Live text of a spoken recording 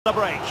The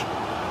break.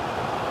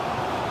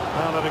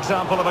 Well, an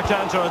example of a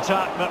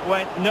counter-attack that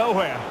went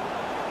nowhere.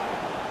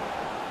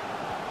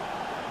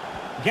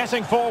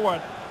 Getting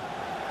forward.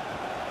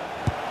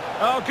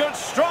 Oh, good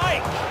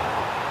strike!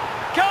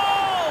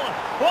 Goal!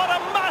 What a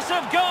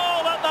massive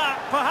goal at that!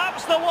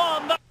 Perhaps the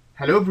one that...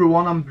 Hello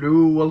everyone, I'm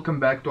Blue.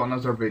 Welcome back to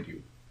another video.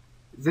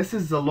 This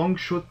is the long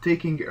shot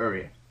taking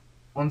area.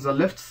 On the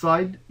left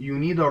side, you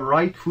need a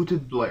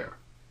right-footed player.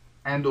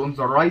 And on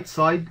the right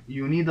side,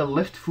 you need a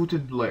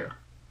left-footed player.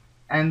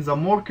 And the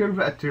more curve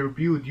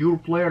attribute your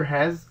player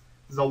has,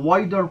 the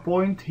wider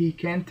point he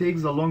can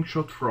take the long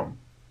shot from.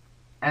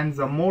 And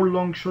the more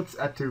long shots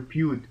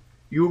attribute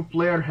your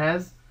player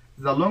has,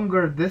 the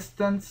longer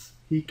distance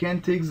he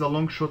can take the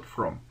long shot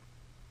from.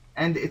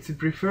 And it's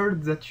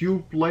preferred that your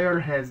player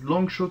has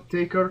long shot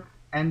taker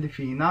and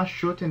finesse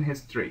shot in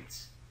his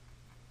traits.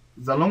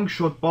 The long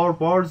shot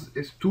bars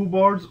is 2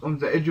 bars on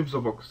the edge of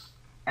the box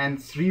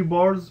and 3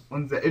 bars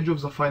on the edge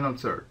of the final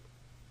third.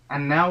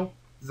 And now,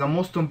 the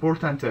most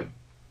important tip.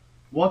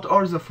 What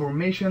are the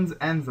formations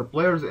and the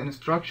player's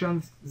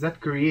instructions that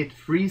create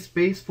free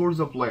space for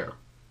the player,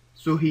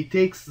 so he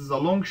takes the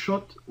long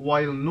shot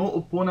while no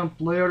opponent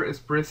player is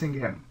pressing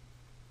him?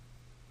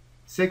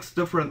 6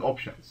 different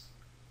options.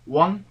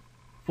 1.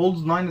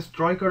 False 9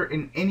 striker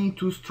in any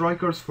 2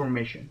 strikers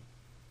formation.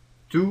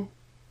 2.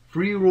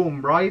 Free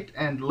roam right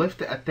and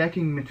left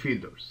attacking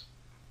midfielders.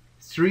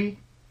 3.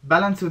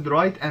 Balanced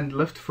right and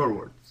left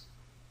forwards.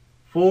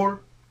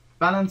 4.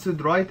 Balanced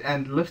right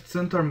and left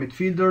center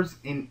midfielders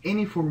in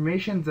any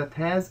formation that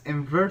has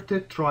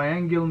inverted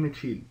triangle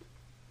midfield.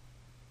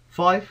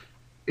 5.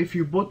 If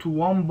you put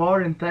 1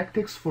 bar in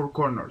tactics for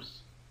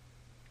corners.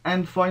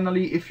 And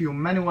finally, if you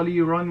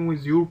manually run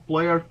with your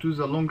player to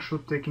the long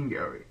shot taking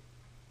area.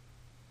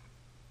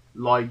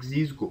 Like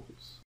these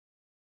goals.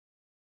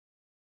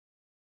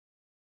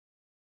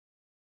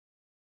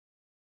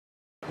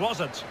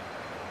 Wasn't.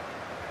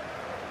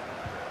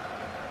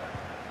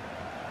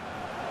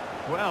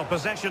 Well,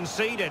 possession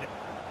ceded.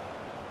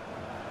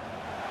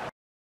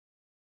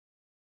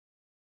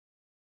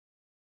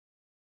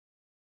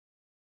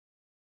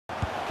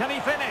 Can he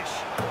finish?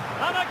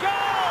 And a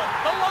goal!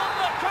 The one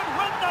that could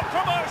win the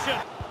promotion.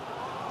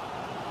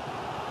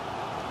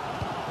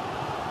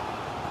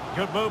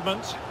 Good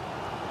movement.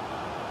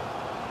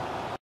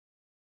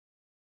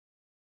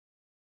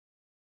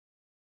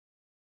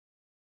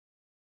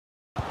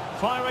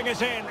 Firing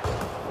it in.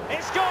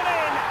 It's gone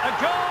in. A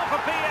goal for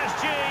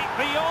PSG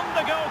beyond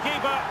the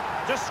goalkeeper.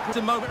 It's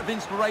a moment of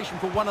inspiration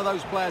for one of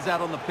those players out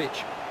on the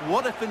pitch.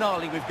 What a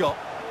finale we've got.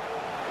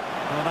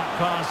 Well, that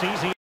pass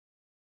easy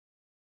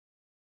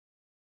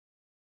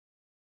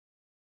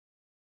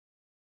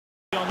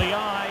on the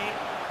eye.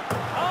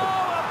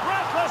 Oh, a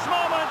breathless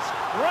moment.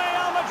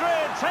 Real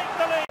Madrid take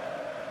the lead.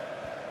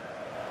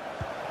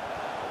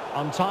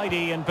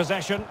 Untidy in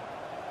possession.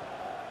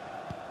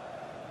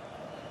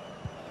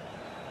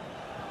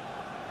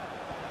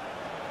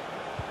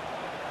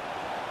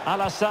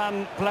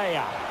 Alassane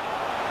Playa.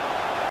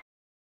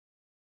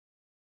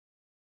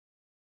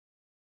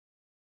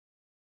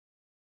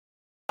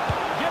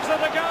 Gives it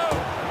a go.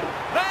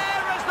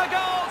 There is the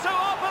goal to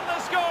open the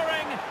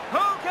scoring.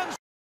 Who can...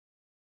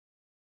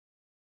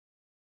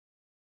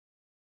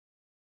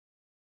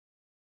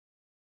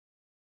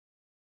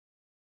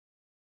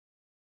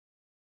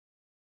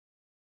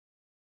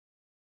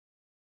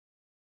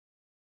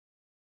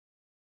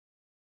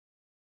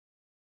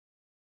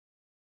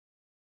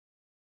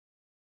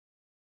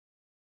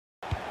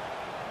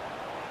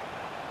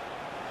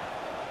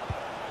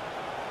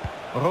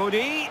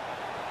 Rudi.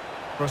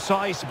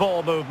 Precise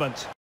ball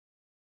movement.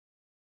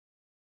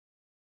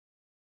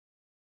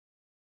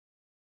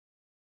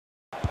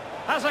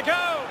 Has a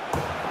go.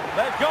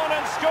 They've gone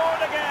and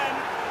scored again.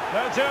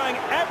 They're doing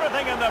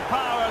everything in their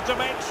power to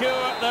make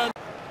sure they're...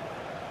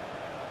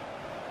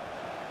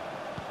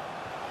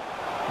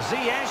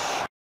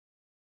 Ziyech.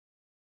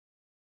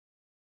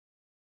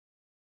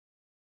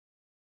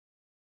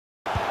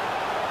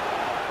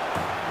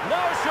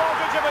 No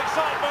shortage of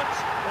excitement.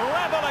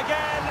 Level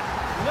again.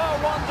 No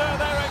wonder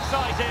they're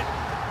excited.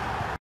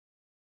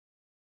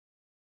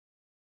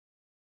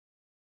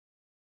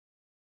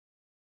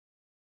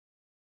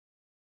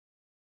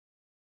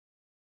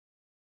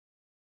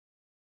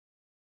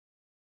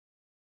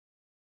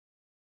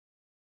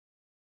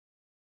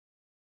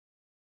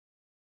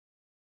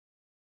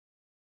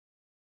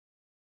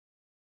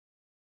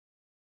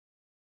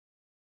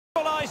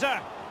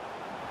 Equalizer.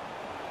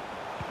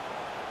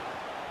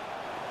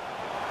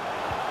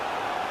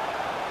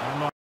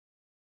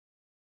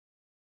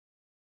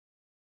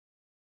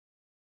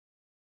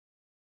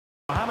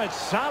 Mohamed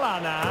Salah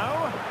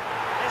now.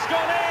 It's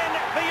gone in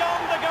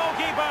beyond the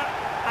goalkeeper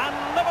and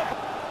Liverpool.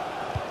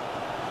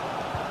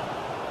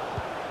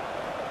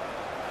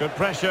 Good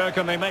pressure.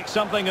 Can they make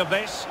something of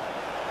this?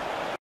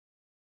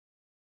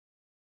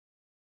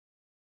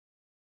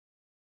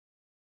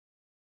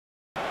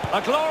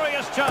 A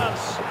glorious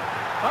chance.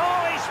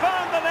 Oh, he's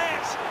found the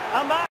net,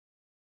 and that...